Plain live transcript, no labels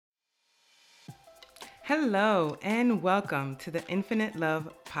Hello, and welcome to the Infinite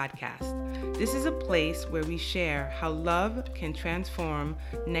Love Podcast. This is a place where we share how love can transform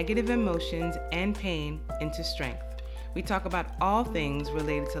negative emotions and pain into strength. We talk about all things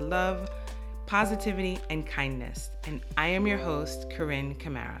related to love, positivity, and kindness. And I am your host, Corinne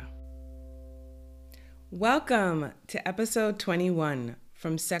Camara. Welcome to episode 21,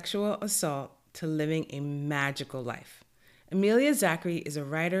 From Sexual Assault to Living a Magical Life. Amelia Zachary is a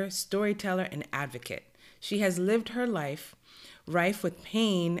writer, storyteller, and advocate. She has lived her life rife with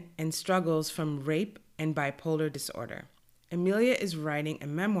pain and struggles from rape and bipolar disorder. Amelia is writing a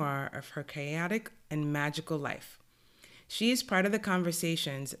memoir of her chaotic and magical life. She is part of the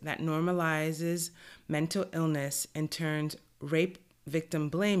conversations that normalizes mental illness and turns rape victim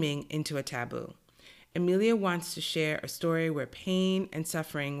blaming into a taboo. Amelia wants to share a story where pain and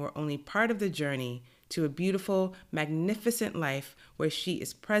suffering were only part of the journey to a beautiful, magnificent life where she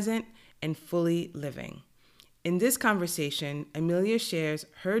is present and fully living. In this conversation, Amelia shares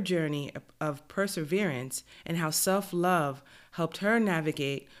her journey of perseverance and how self-love helped her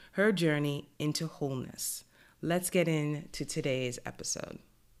navigate her journey into wholeness. Let's get into today's episode.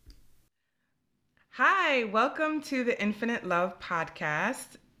 Hi, welcome to the Infinite Love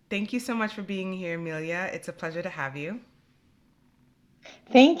Podcast. Thank you so much for being here, Amelia. It's a pleasure to have you.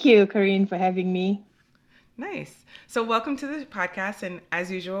 Thank you, Corinne, for having me. Nice. So, welcome to the podcast. And as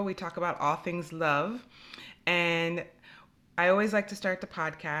usual, we talk about all things love. And I always like to start the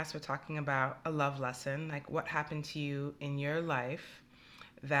podcast with talking about a love lesson, like what happened to you in your life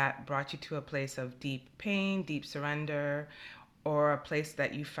that brought you to a place of deep pain, deep surrender, or a place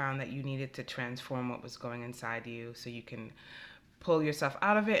that you found that you needed to transform what was going inside you so you can pull yourself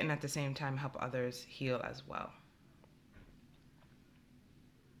out of it and at the same time help others heal as well.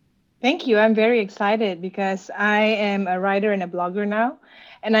 Thank you. I'm very excited because I am a writer and a blogger now,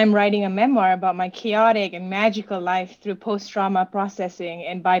 and I'm writing a memoir about my chaotic and magical life through post trauma processing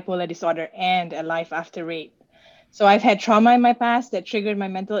and bipolar disorder and a life after rape. So I've had trauma in my past that triggered my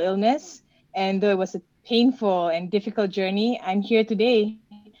mental illness, and though it was a painful and difficult journey, I'm here today,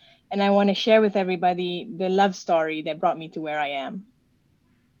 and I want to share with everybody the love story that brought me to where I am.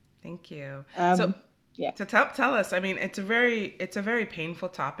 Thank you. So, Um, yeah. tell us. I mean, it's a very painful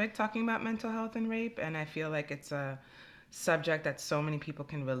topic talking about mental health and rape, and I feel like it's a subject that so many people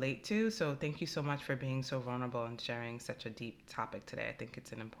can relate to. So, thank you so much for being so vulnerable and sharing such a deep topic today. I think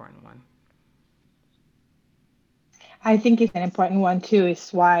it's an important one. I think it's an important one too.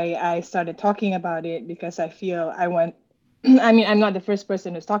 Is why I started talking about it because I feel I want. I mean, I'm not the first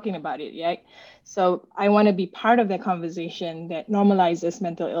person who's talking about it, yet. So I want to be part of that conversation that normalizes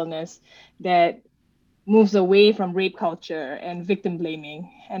mental illness, that moves away from rape culture and victim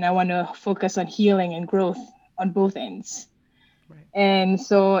blaming, and I want to focus on healing and growth on both ends. Right. And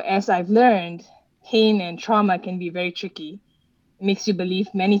so, as I've learned, pain and trauma can be very tricky. It makes you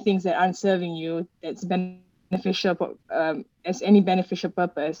believe many things that aren't serving you that's beneficial as any beneficial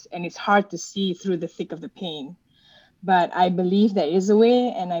purpose, and it's hard to see through the thick of the pain. But I believe there is a way,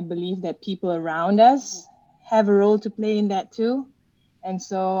 and I believe that people around us have a role to play in that too. And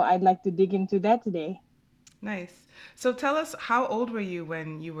so I'd like to dig into that today. Nice. So, tell us, how old were you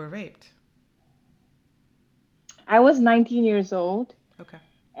when you were raped? I was 19 years old, Okay.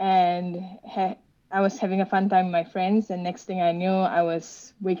 and I was having a fun time with my friends, and next thing I knew, I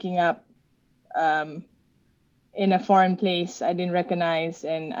was waking up um, in a foreign place I didn't recognize,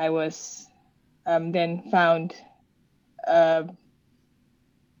 and I was then found uh,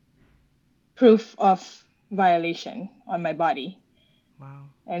 proof of violation on my body. Wow.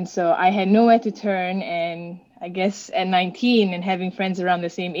 And so I had nowhere to turn. And I guess at 19 and having friends around the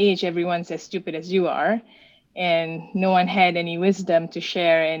same age, everyone's as stupid as you are. And no one had any wisdom to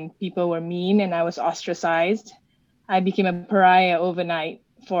share, and people were mean, and I was ostracized. I became a pariah overnight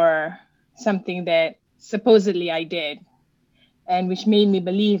for something that supposedly I did, and which made me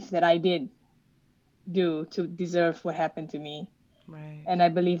believe that I did do to deserve what happened to me. Right. And I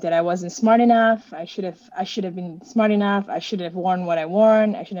believe that I wasn't smart enough. I should have been smart enough. I should have worn what I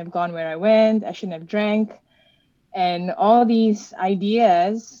worn. I shouldn't have gone where I went. I shouldn't have drank. And all these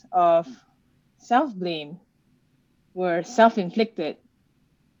ideas of self-blame were self-inflicted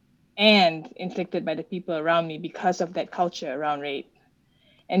and inflicted by the people around me because of that culture around rape.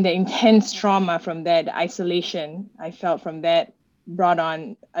 And the intense trauma from that, the isolation I felt from that brought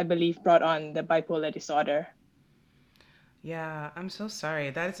on the bipolar disorder. Yeah, I'm so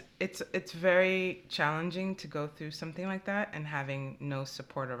sorry. It's very challenging to go through something like that and having no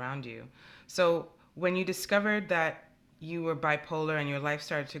support around you. So, when you discovered that you were bipolar and your life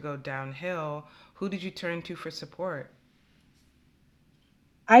started to go downhill, who did you turn to for support?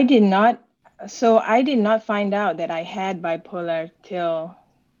 I did not. So I did not find out that I had bipolar till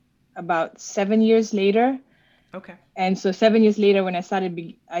about 7 years later. Okay. And so 7 years later, when I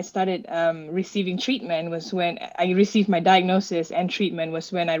started receiving treatment, was when I received my diagnosis, and treatment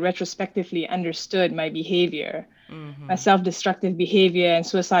was when I retrospectively understood my behavior, my Mm-hmm. self-destructive behavior and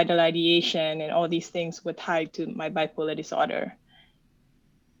suicidal ideation, and all these things were tied to my bipolar disorder.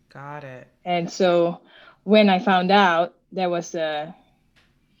 Got it. And so when I found out, there was a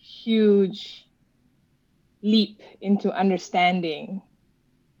huge leap into understanding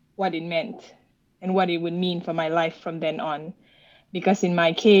what it meant and what it would mean for my life from then on. Because in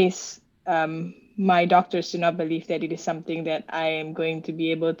my case, my doctors do not believe that it is something that I am going to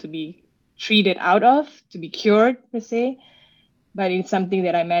be able to be treated out of, to be cured per se, but it's something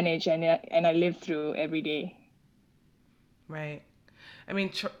that I manage and I live through every day. Right. I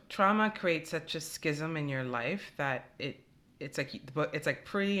mean, trauma creates such a schism in your life that it's like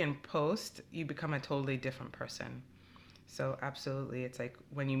pre and post, you become a totally different person. So absolutely, it's like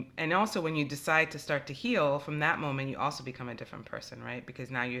when you and also when you decide to start to heal from that moment, you also become a different person, right?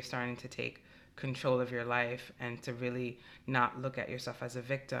 Because now you're starting to take control of your life and to really not look at yourself as a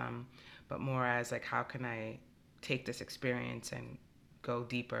victim, but more as like how can I take this experience and go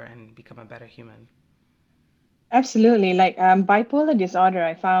deeper and become a better human. Absolutely. Like bipolar disorder,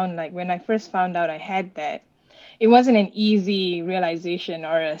 I found like when I first found out I had that, it wasn't an easy realization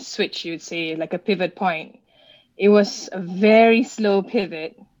or a switch, you would say, like a pivot point. It was a very slow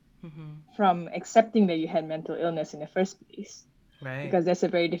pivot Mm-hmm. from accepting that you had mental illness in the first place, Right. because that's a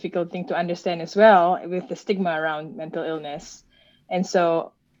very difficult thing to understand as well with the stigma around mental illness. And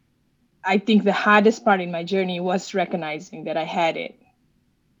so I think the hardest part in my journey was recognizing that I had it.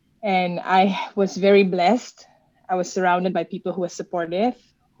 And I was very blessed. I was surrounded by people who were supportive,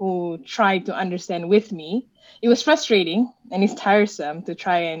 who tried to understand with me. It was frustrating and it's tiresome to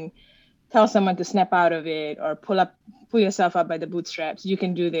try and tell someone to snap out of it or pull yourself up by the bootstraps. You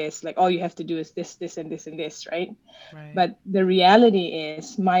can do this. Like all you have to do is this, this, and this, and this, right? Right. But the reality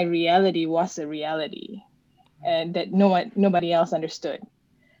is my reality was a reality and that nobody else understood.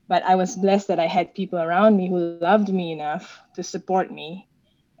 But I was blessed that I had people around me who loved me enough to support me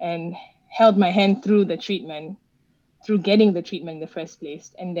and held my hand through the treatment, through getting the treatment in the first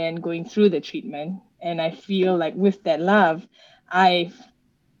place, and then going through the treatment. And I feel like with that love, I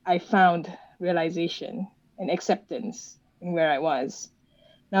I found realization and acceptance in where I was.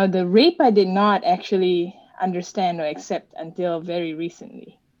 Now, the rape I did not actually understand or accept until very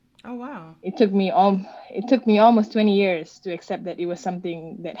recently. Oh wow. It took me almost 20 years to accept that it was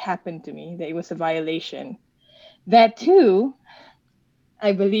something that happened to me, that it was a violation. That too,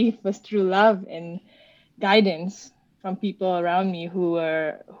 I believe, was through love and guidance from people around me who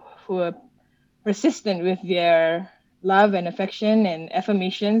were persistent with their love and affection and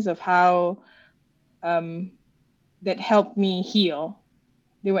affirmations of how um, that helped me heal.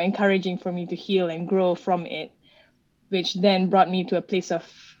 They were encouraging for me to heal and grow from it, which then brought me to a place of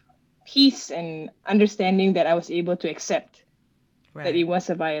peace and understanding that I was able to accept that it Right. was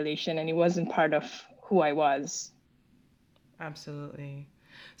a violation and it wasn't part of who I was. Absolutely.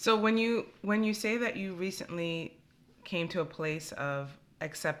 So when you say that you recently came to a place of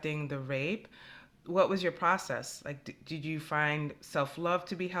accepting the rape, what was your process? Like, did you find self love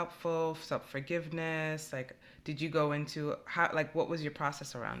to be helpful, self forgiveness? Like, did you go into how? Like, what was your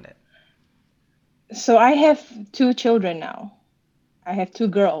process around it? So I have two children now. I have two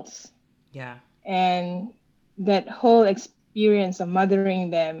girls. Yeah. And that whole experience of mothering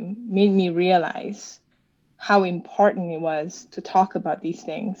them made me realize how important it was to talk about these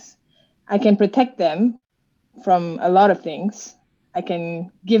things. I can protect them from a lot of things. I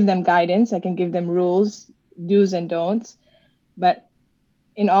can give them guidance, I can give them rules, do's and don'ts, but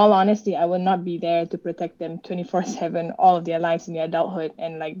in all honesty, I will not be there to protect them 24/7 all of their lives in their adulthood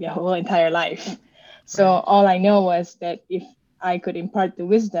and like their whole entire life. So Right. all I know was that if I could impart the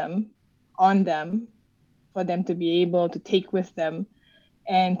wisdom on them for them to be able to take with them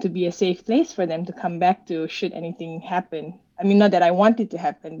and to be a safe place for them to come back to should anything happen. I mean, not that I want it to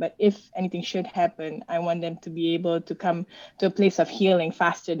happen, but if anything should happen, I want them to be able to come to a place of healing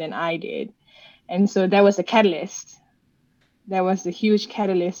faster than I did. And so that was a catalyst. That was a huge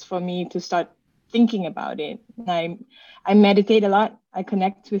catalyst for me to start thinking about it. I meditate a lot. I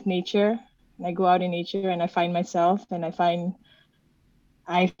connect with nature and I go out in nature and I find myself and I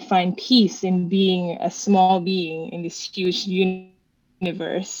find peace in being a small being in this huge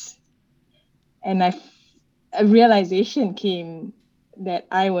universe. And a realization came that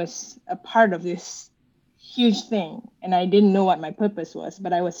I was a part of this huge thing and I didn't know what my purpose was,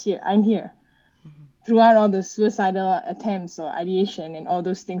 but I was here. I'm here. throughout all the suicidal attempts or ideation and all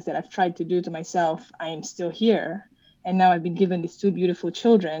those things that I've tried to do to myself, I am still here. And now I've been given these two beautiful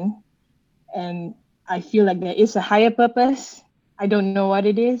children. And I feel like there is a higher purpose. I don't know what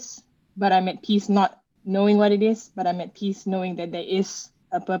it is, but I'm at peace not knowing what it is, but I'm at peace knowing that there is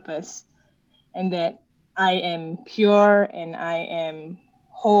a purpose and that I am pure and I am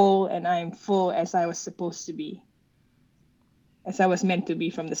whole and I am full as I was supposed to be, as I was meant to be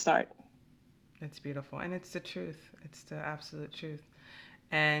from the start. It's beautiful. And it's the truth. It's the absolute truth.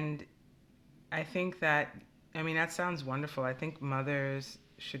 And I think that, I mean, that sounds wonderful. I think mothers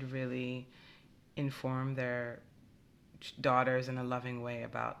should really inform their daughters in a loving way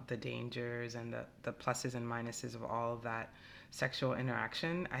about the dangers and the pluses and minuses of all of that sexual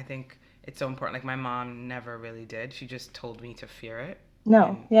interaction. I think it's so important. Like my mom never really did. She just told me to fear it. No,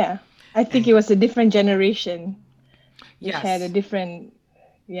 And yeah. I think it and was a different generation which had a yes. different,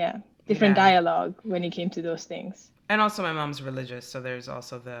 yeah, different Yeah. dialogue when it came to those things. And also my mom's religious, so there's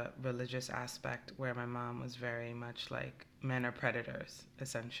also the religious aspect where my mom was very much like men are predators,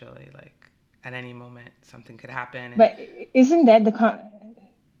 essentially. Like at any moment something could happen and But isn't that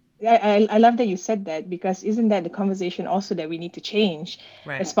I love that you said that because isn't that the conversation also that we need to change?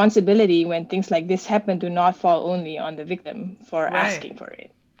 right. Responsibility when things like this happen do not fall only on the victim for Right. asking for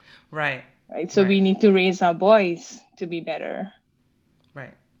it, Right. right? So Right. we need to raise our boys to be better.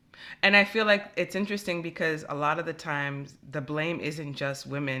 Right. And I feel like it's interesting because a lot of the times the blame isn't just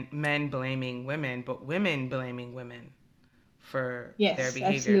women, men blaming women, but women blaming women for their Yes,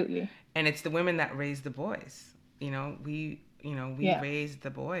 behavior. absolutely. And it's the women that raise the boys. We Yeah. raise the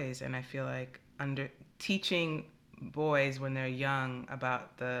boys, and I feel like under teaching boys when they're young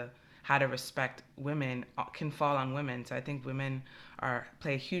about the how to respect women can fall on women. So I think women are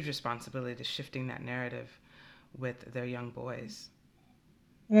play a huge responsibility to shifting that narrative with their young boys.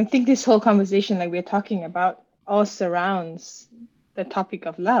 And I think this whole conversation, like we're talking about, all surrounds the topic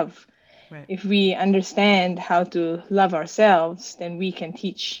of love. Right. If we understand how to love ourselves, then we can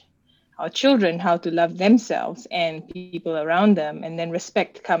teach our children how to love themselves and people around them. And then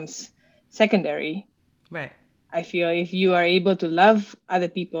respect comes secondary. Right. I feel if you are able to love other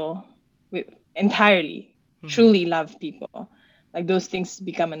people with entirely, Hmm. truly love people, like those things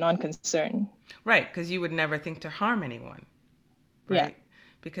become a non-concern. Right, because you would never think to harm anyone, Yeah. right?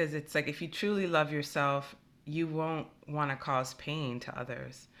 Because it's like if you truly love yourself, you won't want to cause pain to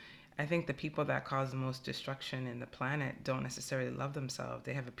others. I think the people that cause the most destruction in the planet don't necessarily love themselves.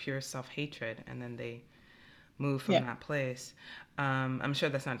 They have a pure self hatred and then they move from Yeah. that place. I'm sure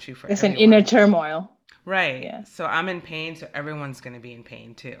that's not true for There's an inner everyone. turmoil. Right. Yeah. So I'm in pain, so everyone's going to be in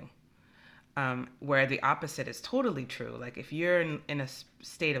pain too. Where the opposite is totally true. Like if you're in a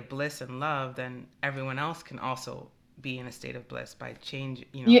state of bliss and love, then everyone else can also be in a state of bliss by You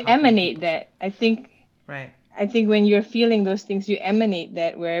helping emanate people. that. Right. I think when you're feeling those things, you emanate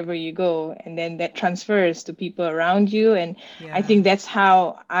that wherever you go, and then that transfers to people around you. And I Yeah. think that's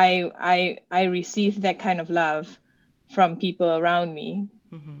how I receive that kind of love from people around me,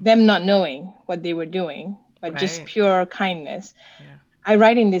 Hmm. them not knowing what they were doing, but just Right. pure kindness. Yeah. I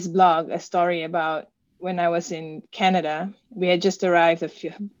write in this blog a story about when I was in Canada. We had just arrived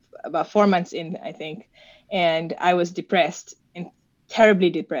about 4 months in, I think, and I was depressed and terribly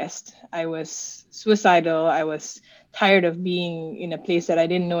depressed. I was suicidal. I was tired of being in a place that I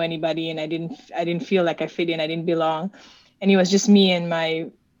didn't know anybody and I didn't feel like I fit in. I didn't belong. And it was just me and my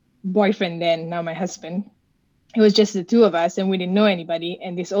boyfriend then, now my husband. It was just the two of us and we didn't know anybody.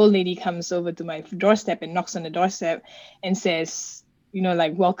 And this old lady comes over to my doorstep and knocks on the doorstep and says,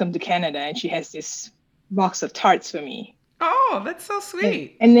 like, welcome to Canada. And she has this box of tarts for me. Oh, that's so And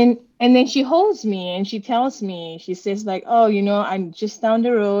sweet. and then and then she holds me and she tells me, she says like, oh, I'm just down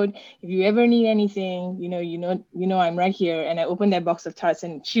the road. If you ever need anything, I'm right here. And I opened that box of tarts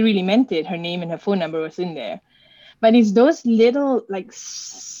and she really meant it. Her name and her phone number was in there. But it's those little, like,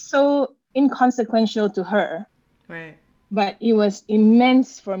 so inconsequential to her, Right. but it was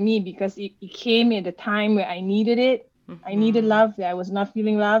immense for me because it came at a time where I needed it. I needed Hmm. love, that I was not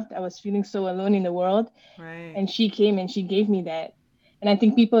feeling loved. I was feeling so alone in the world. Right. And she came and she gave me that. And I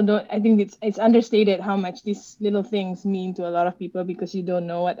think people don't, I think it's understated how much these little things mean to a lot of people because you don't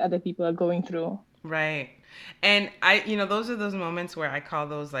know what other people are going through. Right. And those are those moments where I call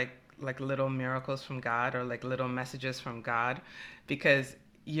those like little miracles from God or like little messages from God because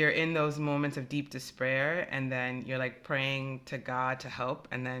you're in those moments of deep despair and then you're like praying to God to help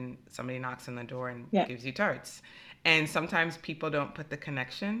and then somebody knocks on the door and Yeah. gives you tarts. And sometimes people don't put the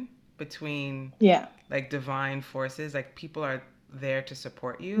connection between Yeah. like divine forces, like people are there to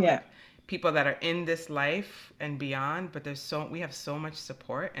support you, Yeah. like people that are in this life and beyond, but we have so much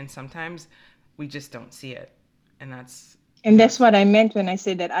support and sometimes We just don't see it. And And that's that's what I meant when I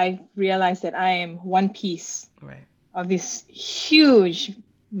said that I realized that I am one piece right. of this huge,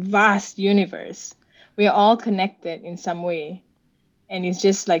 vast universe. We are all connected in some way. And it's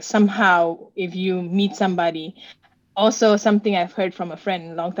just like somehow, if you meet somebody, also something I've heard from a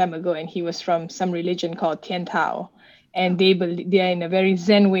friend a long time ago, and he was from some religion called Tian Tao, Oh, and they are in a very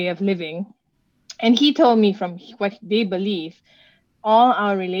Zen way of living. And he told me from what they believe, all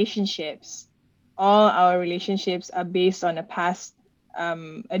our relationships, all our relationships are based on a past,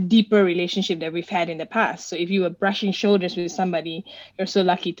 a deeper relationship that we've had in the past. So if you were brushing shoulders with somebody, you're so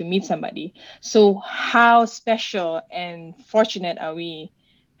lucky to meet somebody. So how special and fortunate are we?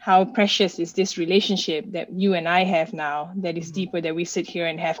 How precious is this relationship that you and I have now that is mhm. deeper, that we sit here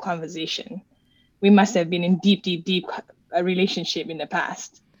and have conversation? We must have been in deep, deep, deep a relationship in the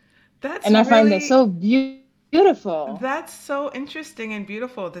past. That's And I find that really so beautiful. That's so interesting and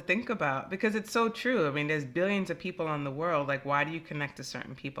beautiful to think about because it's so true. I mean, there's billions of people in the world. Like, why do you connect to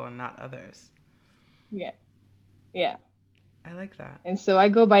certain people and not others? Yeah. Yeah. I like that. And so I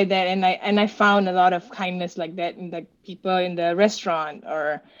go by that, and I found a lot of kindness like that in the people in the restaurant,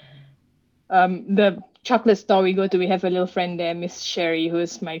 or the chocolate store we go to. We have a little friend there, Miss Sherry,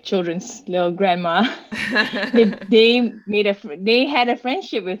 who's my children's little grandma. They had a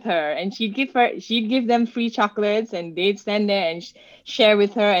friendship with her, and she'd give them free chocolates, and they'd stand there and share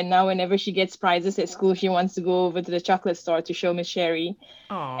with her. And now whenever she gets prizes at school, she wants to go over to the chocolate store to show Miss Sherry.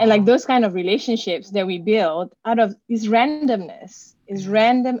 And like Oh, those kind of relationships that we build out of is randomness, is yeah,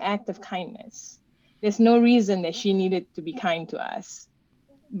 random act of kindness. There's no reason that she needed to be kind to us,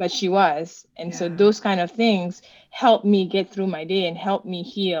 but she was. And so yeah, those kind of things help me get through my day and help me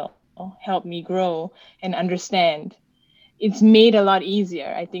heal, help me grow and understand. It's made a lot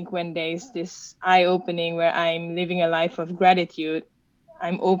easier, I think, when there's this eye opening where I'm living a life of gratitude.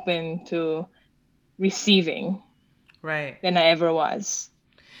 I'm open to receiving right. than I ever was.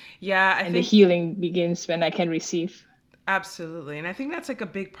 Yeah, I And the think healing begins when I can receive. absolutely. And I think that's like a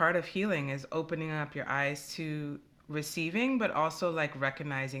big part of healing is opening up your eyes to receiving, but also like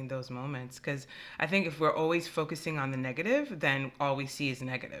recognizing those moments. Because I think if we're always focusing on the negative, then all we see is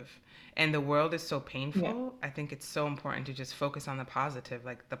negative. And the world is so Yeah. painful. I think it's so important to just focus on the positive,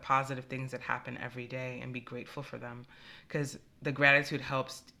 like the positive things that happen every day and be grateful for them. Because the gratitude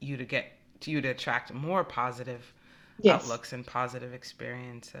helps you to get to you to attract more positive Yes. outlooks and positive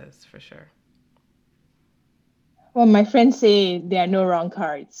experiences for sure. Well, my friends say there are no wrong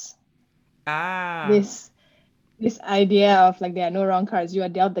cards. Ah, This this idea of like there are no wrong cards. You are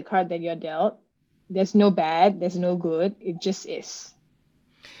dealt the card that you're dealt. There's no bad, there's no good. It just is.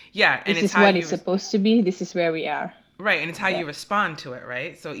 yeah, and This it's is how what you it's supposed to be. This is where we are. right, and it's how Yeah. you respond to it,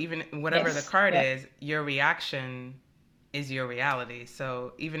 right? So even whatever the Yes. card Yeah. is, your reaction is your reality.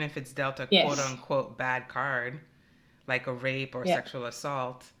 So even if it's dealt a quote Yes. unquote bad card, like a rape or Yeah. sexual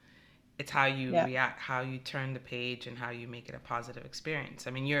assault, it's how you Yeah. react, how you turn the page, and how you make it a positive experience.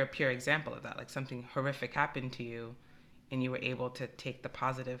 I mean, you're a pure example of that. Like something horrific happened to you, and you were able to take the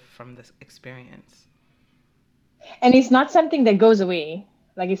positive from this experience. And it's not something that goes away.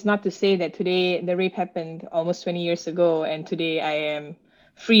 Like it's not to say that today the rape happened almost 20 years ago and today I am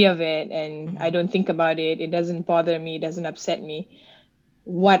free of it and I Mm-hmm. don't think about it. It doesn't bother me, it doesn't upset me.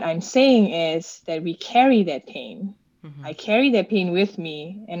 What I'm saying is that we carry that pain. Mm-hmm. I carry that pain with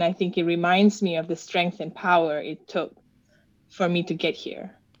me, and I think it reminds me of the strength and power it took for me to get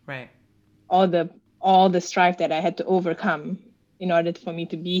here. Right. All the strife that I had to overcome in order for me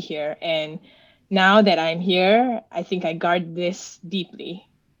to be here. And now that I'm here, I think I guard this deeply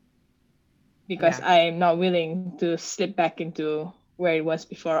because Yeah. I am not willing to slip back into where it was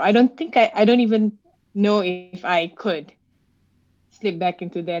before. I don't even know if I could slip back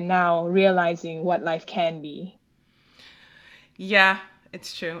into there now, realizing what life can be. Yeah,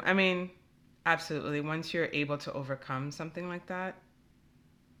 it's true. I mean, absolutely. Once you're able to overcome something like that,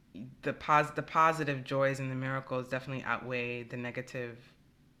 the positive joys and the miracles definitely outweigh the negative.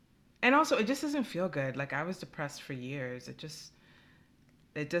 And also, it just doesn't feel good. Like I was depressed for years.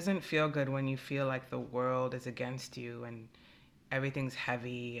 It doesn't feel good when you feel like the world is against you and everything's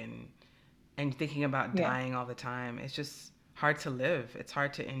heavy and thinking about Yeah. dying all the time. It's just hard to live. It's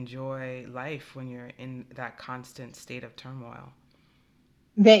hard to enjoy life when you're in that constant state of turmoil.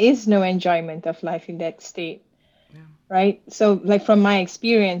 There is no enjoyment of life in that state, Yeah. right? So, like from my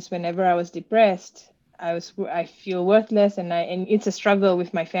experience, whenever I was depressed, I feel worthless, and it's a struggle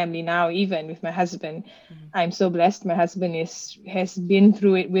with my family now, even with my husband. Mm-hmm. I'm so blessed. My husband is has been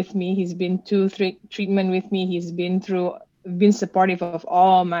through it with me. He's been to treatment with me. He's been supportive of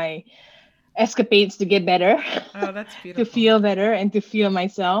all my escapades to get better, Oh, that's to beautiful. feel better, and to feel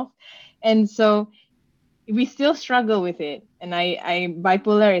myself. And so we still struggle with it. And I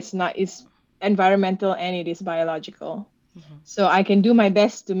bipolar is not is environmental and it is biological. Mm-hmm. So I can do my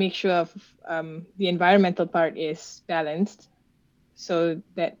best to make sure the environmental part is balanced, so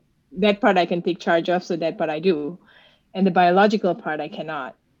that part I can take charge of. So that part I do, and the biological part I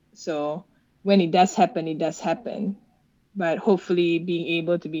cannot. So when it does happen, it does happen. But hopefully, being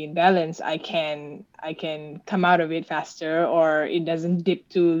able to be in balance, I can come out of it faster, or it doesn't dip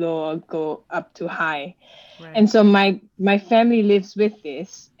too low or go up too high. Right. And so my family lives with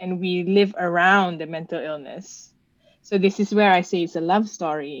this, and we live around the mental illness. So this is where I say it's a love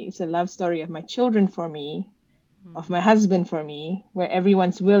story. It's a love story of my children for me, of Mm. my husband for me, where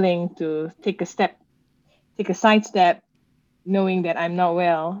everyone's willing to take a side step, knowing that I'm not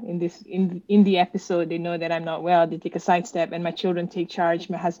well. In the episode, they know that I'm not well. They take a side step, and my children take charge.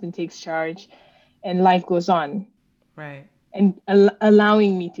 My husband takes charge, and life goes on, Right. and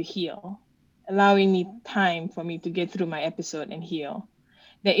allowing me to heal, allowing me time for me to get through my episode and heal.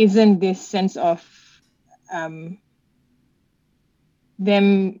 There isn't this sense of um,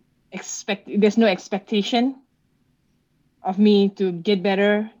 them expect. There's no expectation of me to get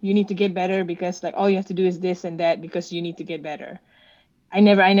better. You need to get better because like all you have to do is this and that because you need to get better. I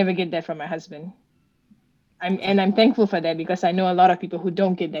never get that from my husband. I'm thankful for that because I know a lot of people who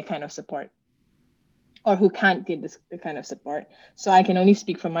don't get that kind of support or who can't get the kind of support. So I can only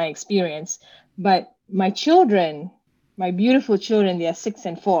speak from my experience. But my children, my beautiful children, they are 6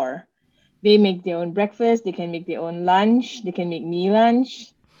 and 4. They make their own breakfast. They can make their own lunch. They can make me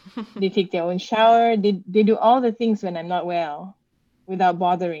lunch. They take their own shower. They do all the things when I'm not well without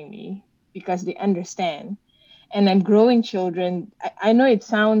bothering me because they understand. And I'm growing children. I know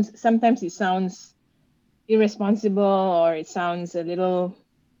sometimes it sounds irresponsible or it sounds a little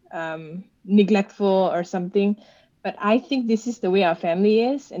neglectful or something. But I think this is the way our family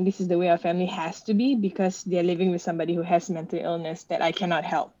is, and this is the way our family has to be because they're living with somebody who has mental illness that I cannot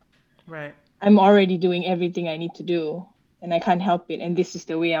help. Right. I'm already doing everything I need to do, and I can't help it. And this is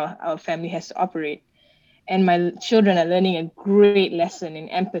the way our family has to operate. And my children are learning a great lesson in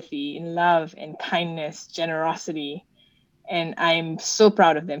empathy, in love, and kindness, generosity. And I'm so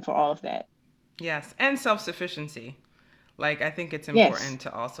proud of them for all of that. Yes, and self-sufficiency. Like, I think it's Yes. important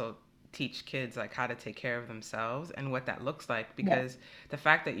to also teach kids like how to take care of themselves and what that looks like, Yeah. because the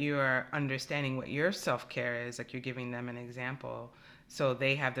fact that you are understanding what your self-care is, like you're giving them an example, so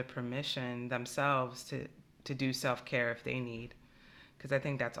they have the permission themselves to do self-care if they need, because I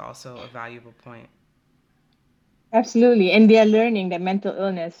think that's also a valuable point. Absolutely. And they are learning that mental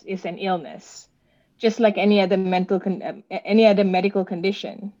illness is an illness, just like any other medical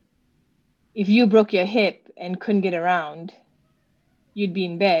condition. If you broke your hip and couldn't get around, you'd be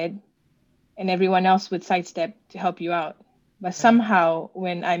in bed and everyone else would sidestep to help you out. But Right. somehow,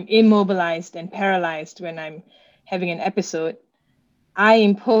 when I'm immobilized and paralyzed, when I'm having an episode, I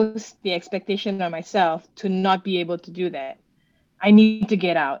impose the expectation on myself to not be able to do that. I need to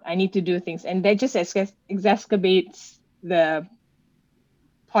get out. I need to do things. And that just exacerbates the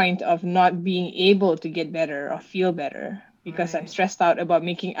point of not being able to get better or feel better because I'm Right. stressed out about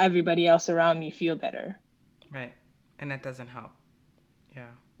making everybody else around me feel better. Right. And that doesn't help.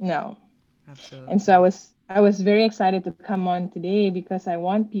 Yeah, No. And so absolutely. I was very excited to come on today because I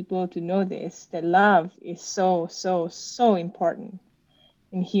want people to know this that love is so so important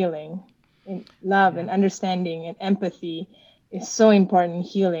in healing. In love Yeah. and understanding and empathy is so important in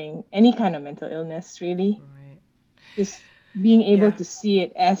healing any kind of mental illness really. Right. Just being able Yeah. to see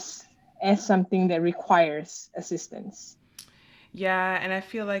it as something that requires assistance. Yeah, and I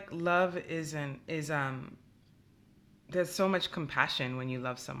feel like love isn't is there's so much compassion when you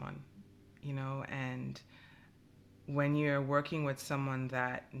love someone, and when you're working with someone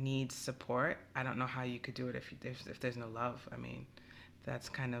that needs support, I don't know how you could do it if there's no love. I mean, that's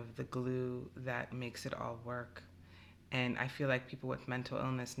kind of the glue that makes it all work. And I feel like people with mental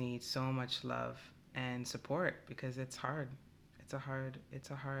illness need so much love and support because it's hard. It's a hard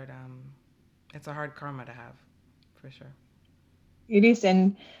karma to have, for sure. It is,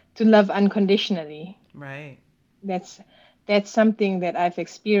 and to love unconditionally. Right. That's that's something that I've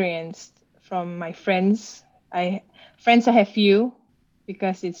experienced from my friends. I have few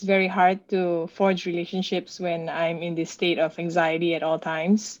because it's very hard to forge relationships when I'm in this state of anxiety at all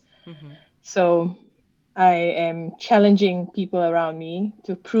times. Mm-hmm. So I am challenging people around me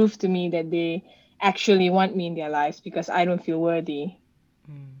to prove to me that they actually want me in their lives because I don't feel worthy.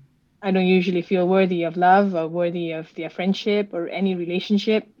 Mm. I don't usually feel worthy of love or worthy of their friendship or any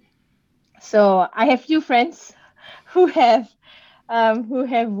relationship. So I have few friends who have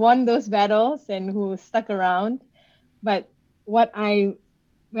won those battles and who stuck around. But what I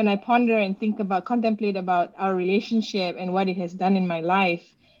when I ponder and think about, contemplate about our relationship and what it has done in my life,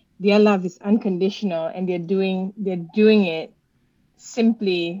 their love is unconditional, and they're doing it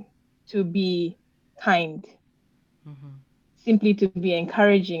simply to be kind, Mm-hmm. simply to be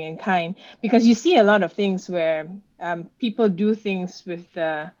encouraging and kind. Because you see a lot of things where people do things with,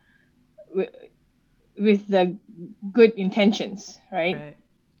 with the good intentions, right? Right.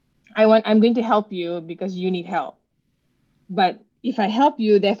 I'm going to help you because you need help. But if I help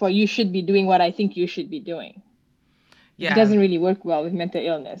you, therefore you should be doing what I think you should be doing, which Yeah, doesn't really work well with mental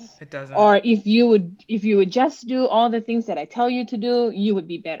illness. it doesn't. Or if you would just do all the things that I tell you to do, you would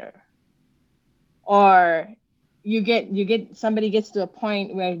be better. Or you get somebody gets to a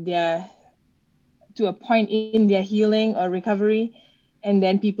point where they're to a point in their healing or recovery, and then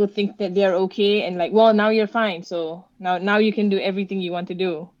people think that they're okay and like, well, now you're fine, so now you can do everything you want to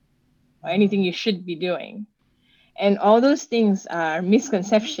do or anything you should be doing. And all those things are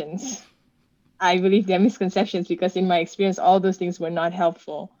misconceptions. I believe they're misconceptions because in my experience, all those things were not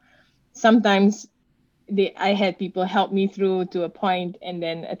helpful. Sometimes I had people help me through to a point and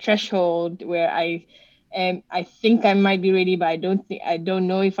then a threshold where I think I might be ready, but I don't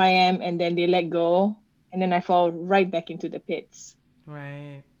know if I am, and then they let go, and then I fall right back into the pits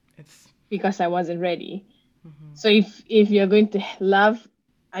Right. It's because I wasn't ready. mhm. So if you're going to love,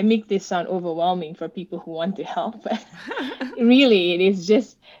 I make this sound overwhelming for people who want to help, but really it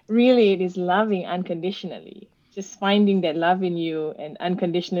is loving unconditionally. Just finding that love in you and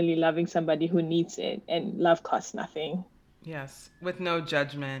unconditionally loving somebody who needs it, and love costs nothing. Yes, with no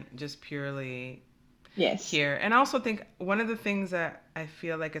judgment, just purely Yes. here. And I also think one of the things that I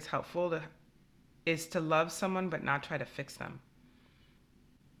feel like is helpful is to love someone but not try to fix them.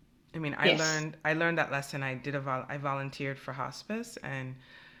 I mean, Yes. I learned that lesson. I volunteered for hospice, and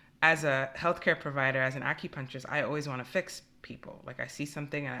as a healthcare provider, as an acupuncturist, I always want to fix people. Like I see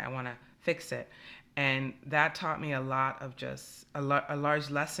something and I want to fix it. And that taught me a lot of just a large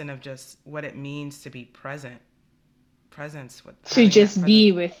lesson of just what it means to be presence with To having that just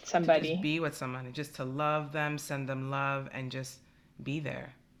be presence, with to just somebody. be with someone, just to love them, send them love, and just be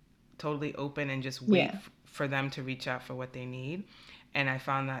there, totally open, and just wait Yeah. for them to reach out for what they need. And I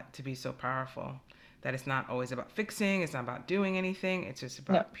found that to be so powerful, that it's not always about fixing, it's not about doing anything, it's just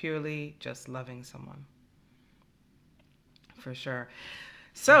No. about purely just loving someone, for sure.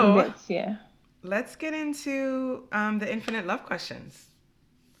 So That's yeah. let's get into the infinite love questions.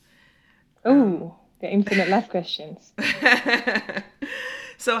 Um, Oh, the infinite love questions.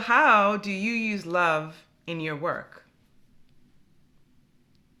 so, how do you use love in your work?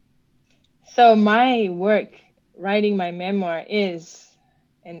 So my work, writing my memoir, is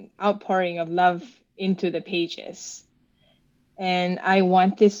an outpouring of love into the pages. And I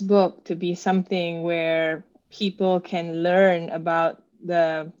want this book to be something where people can learn about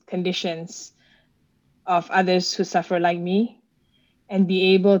the conditions of others who suffer like me, and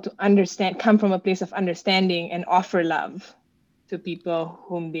be able to understand, come from a place of understanding and offer love to people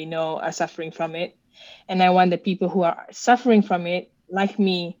whom they know are suffering from it. And I want the people who are suffering from it, like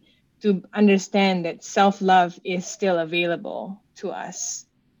me, to understand that self love is still available to us,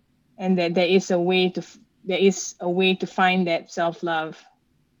 and that there is a way to find that self love.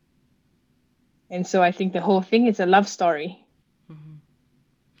 And so I think the whole thing is a love story. Hmm.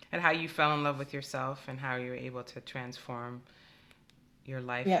 And how you fell in love with yourself and how you were able to transform your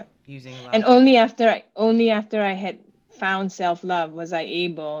life Yeah. using And love. only after I had found self love was I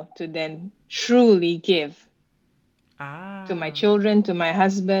able to then truly give to my Ah, children, to my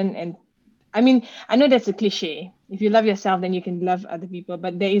husband. And I mean, I know that's a cliche. If you love yourself, then you can love other people.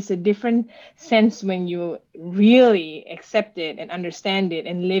 But there is a different sense when you really accept it and understand it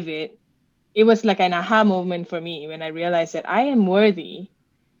and live it. It was like an aha moment for me when I realized that I am worthy.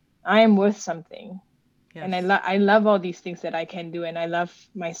 I am worth something. And yes. I love all these things that I can do, and I love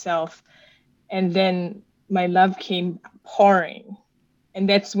myself. And then my love came pouring. And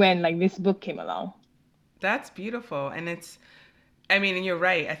that's when like this book came along. That's beautiful. And I mean, and you're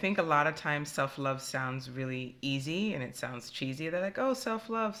right. I think a lot of times self love sounds really easy and it sounds cheesy. They're like, oh, self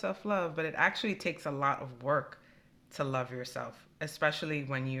love, self love. But it actually takes a lot of work to love yourself, especially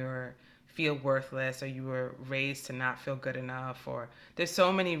when you're feel worthless or you were raised to not feel good enough, or there's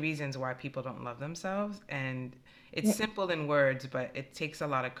so many reasons why people don't love themselves. And it's Yeah. simple in words, but it takes a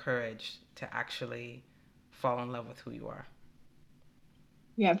lot of courage to actually fall in love with who you are.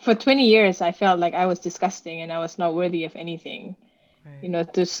 Yeah. For 20 years, I felt like I was disgusting and I was not worthy of anything. Right.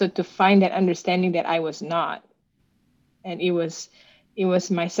 To find that understanding that I was not. And it was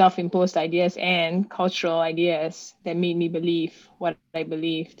my self-imposed ideas and cultural ideas that made me believe what I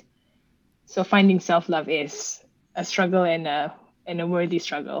believed. So finding self-love is a struggle and and a worthy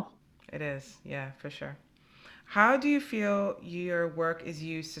struggle. It is. Yeah, for sure. How do you feel your work is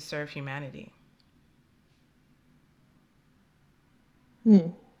used to serve humanity?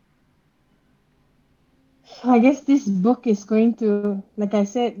 Hmm. I guess this book is going to, like I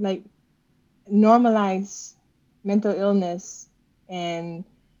said, like normalize mental illness and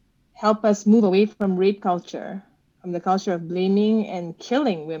help us move away from rape culture, from the culture of blaming and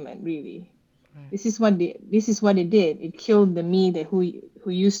killing women. Really, Right. this is what it did. It killed the me that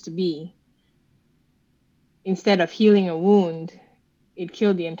who used to be. Instead of healing a wound, it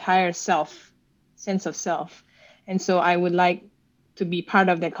killed the entire self, sense of self. And so I would like to be part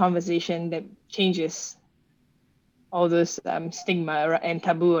of that conversation that changes all those stigma and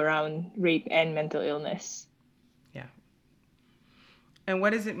taboo around rape and mental illness. Yeah. And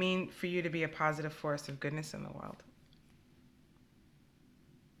what does it mean for you to be a positive force of goodness in the world?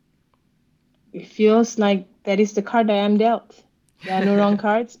 It feels like that is the card I am dealt. There are no wrong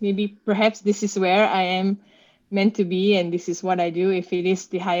cards. Maybe perhaps this is where I am meant to be and this is what I do. If it is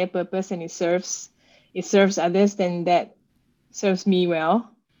the higher purpose and it serves others, then that serves me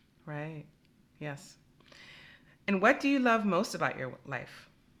well. Right. Yes. And what do you love most about your life?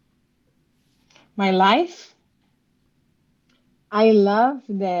 My life, I love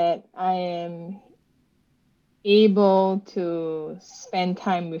that I am able to spend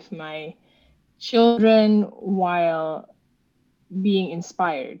time with my children while being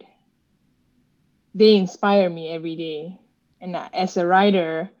inspired. They inspire me every day. And as a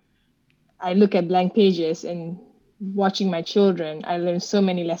writer, I look at blank pages and watching my children, I learn so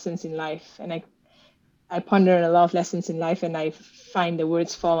many lessons in life. And I ponder a lot of lessons in life and I find the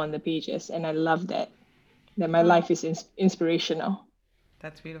words fall on the pages. And I love that my Oh, life is inspirational.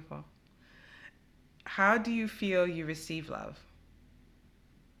 that's beautiful. How do you feel you receive love?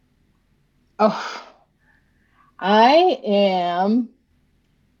 Oh, I am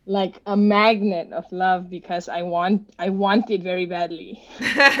like a magnet of love because I want it very badly.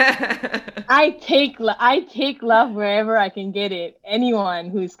 I take love wherever I can get it. Anyone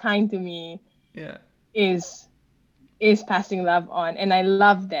who is kind to me Yeah. is is passing love on, and I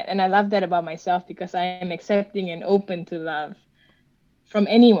love that. And I love that about myself because I am accepting and open to love from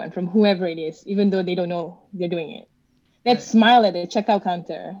anyone, from whoever it is, even though they don't know they're doing it. That Right. smile at the checkout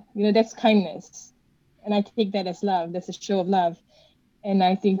counter, that's kindness. And I take that as love. That's a show of love. And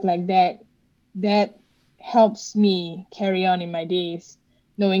I think like that helps me carry on in my days,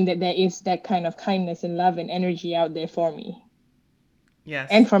 knowing that there is that kind of kindness and love and energy out there for me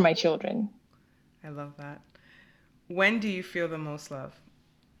Yes. and for my children. I love that. When do you feel the most love?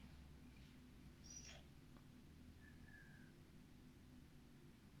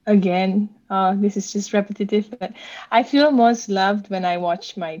 Again, this is just repetitive, but I feel most loved when I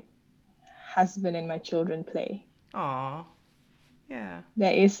watch my husband and my children play. Aw. Yeah.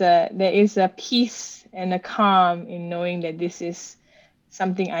 There is a peace and a calm in knowing that this is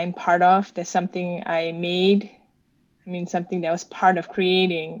something I'm part of. There's something I made. I mean, something that was part of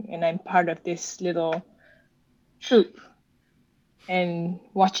creating, and I'm part of this little troop. And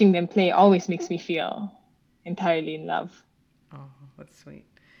watching them play always makes me feel entirely in love. Oh, that's sweet.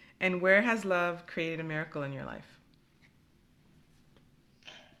 And where has love created a miracle in your life?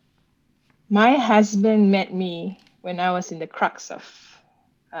 My husband met me when I was in the crux of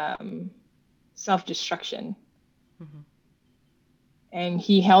um, self destruction. Hmm. And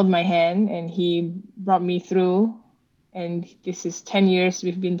he held my hand and he brought me through. And this is 10 years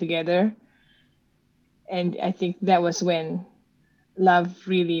we've been together. And I think that was when love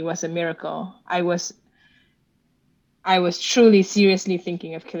really was a miracle. I was truly seriously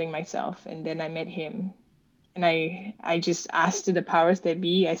thinking of killing myself, and then I met him. And I just asked to the powers that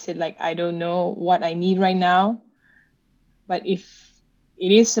be. I said, like, I don't know what I need right now, but if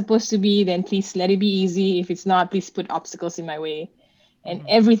it is supposed to be, then please let it be easy. If it's not, please put obstacles in my way. And Hmm.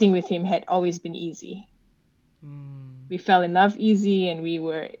 everything with him had always been easy. Mm. We fell in love easy, and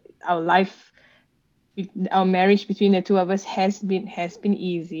our life, our marriage between the two of us has been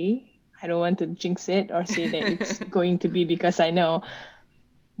easy. I don't want to jinx it or say that it's going to be because I know.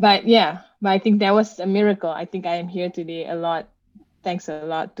 But yeah, but I think that was a miracle. I think I am here today a lot, thanks a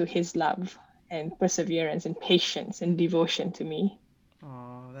lot to his love and perseverance and patience and devotion to me.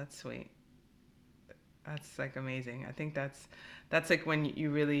 Oh, that's sweet. That's like amazing. I think that's like when you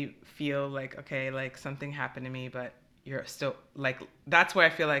really feel like okay, like something happened to me, but you're still like that's where I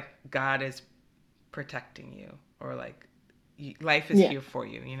feel like God is protecting you or like life is Yeah, here for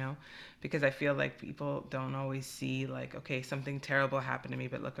you, you know? Because I feel like people don't always see like okay, something terrible happened to me,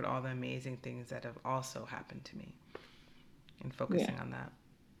 but look at all the amazing things that have also happened to me and yeah. focusing on that.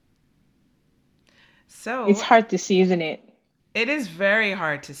 It's So, hard to see, isn't it? It is very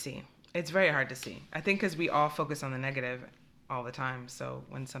hard to see. It's very hard to see. I think because we all focus on the negative all the time. So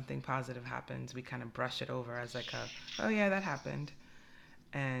when something positive happens, we kind of brush it over as like oh yeah, that happened.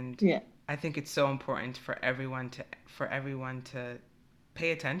 And Yeah. I think it's so important for everyone to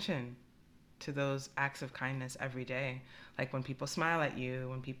pay attention to those acts of kindness every day. Like when people smile at you,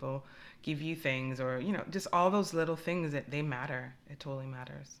 when people give you things, or just all those little things that they matter. It totally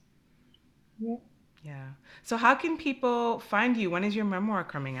matters. Yeah. Yeah. So how can people find you? When is your memoir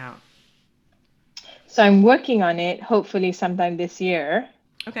coming out? So I'm working on it, hopefully sometime this year.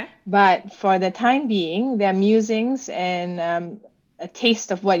 Okay. But for the time being, they're musings and a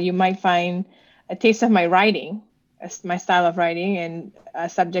taste of what you might find, a taste of my writing, my style of writing, and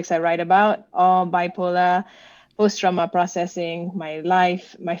subjects I write about, all bipolar, post-trauma processing, my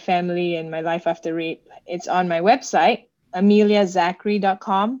life, my family, and my life after rape. It's on my website,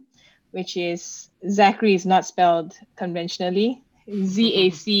 ameliazachary.com, which is Zachary is not spelled conventionally,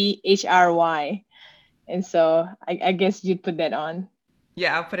 Zachry. And so I guess you'd put that on.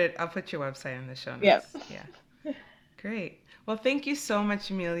 Yeah, I'll put your website in the show Yep. notes. Yeah. Great. Well, thank you so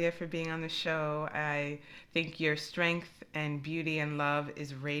much, Amelia, for being on the show. I think your strength and beauty and love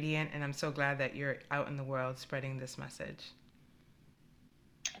is radiant, and I'm so glad that you're out in the world spreading this message.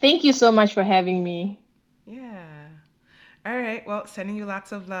 Thank you so much for having me. Yeah. All right. Well, sending you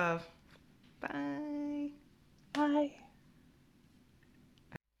lots of love. Bye. Bye.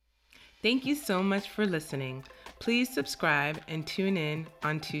 Thank you so much for listening. Please subscribe and tune in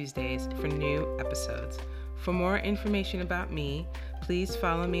on Tuesdays for new episodes. For more information about me, please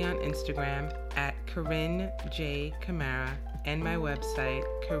follow me on Instagram at Corinne J. Camara and my website,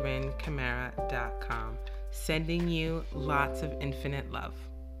 CorinneCamara.com. Sending you lots of infinite love.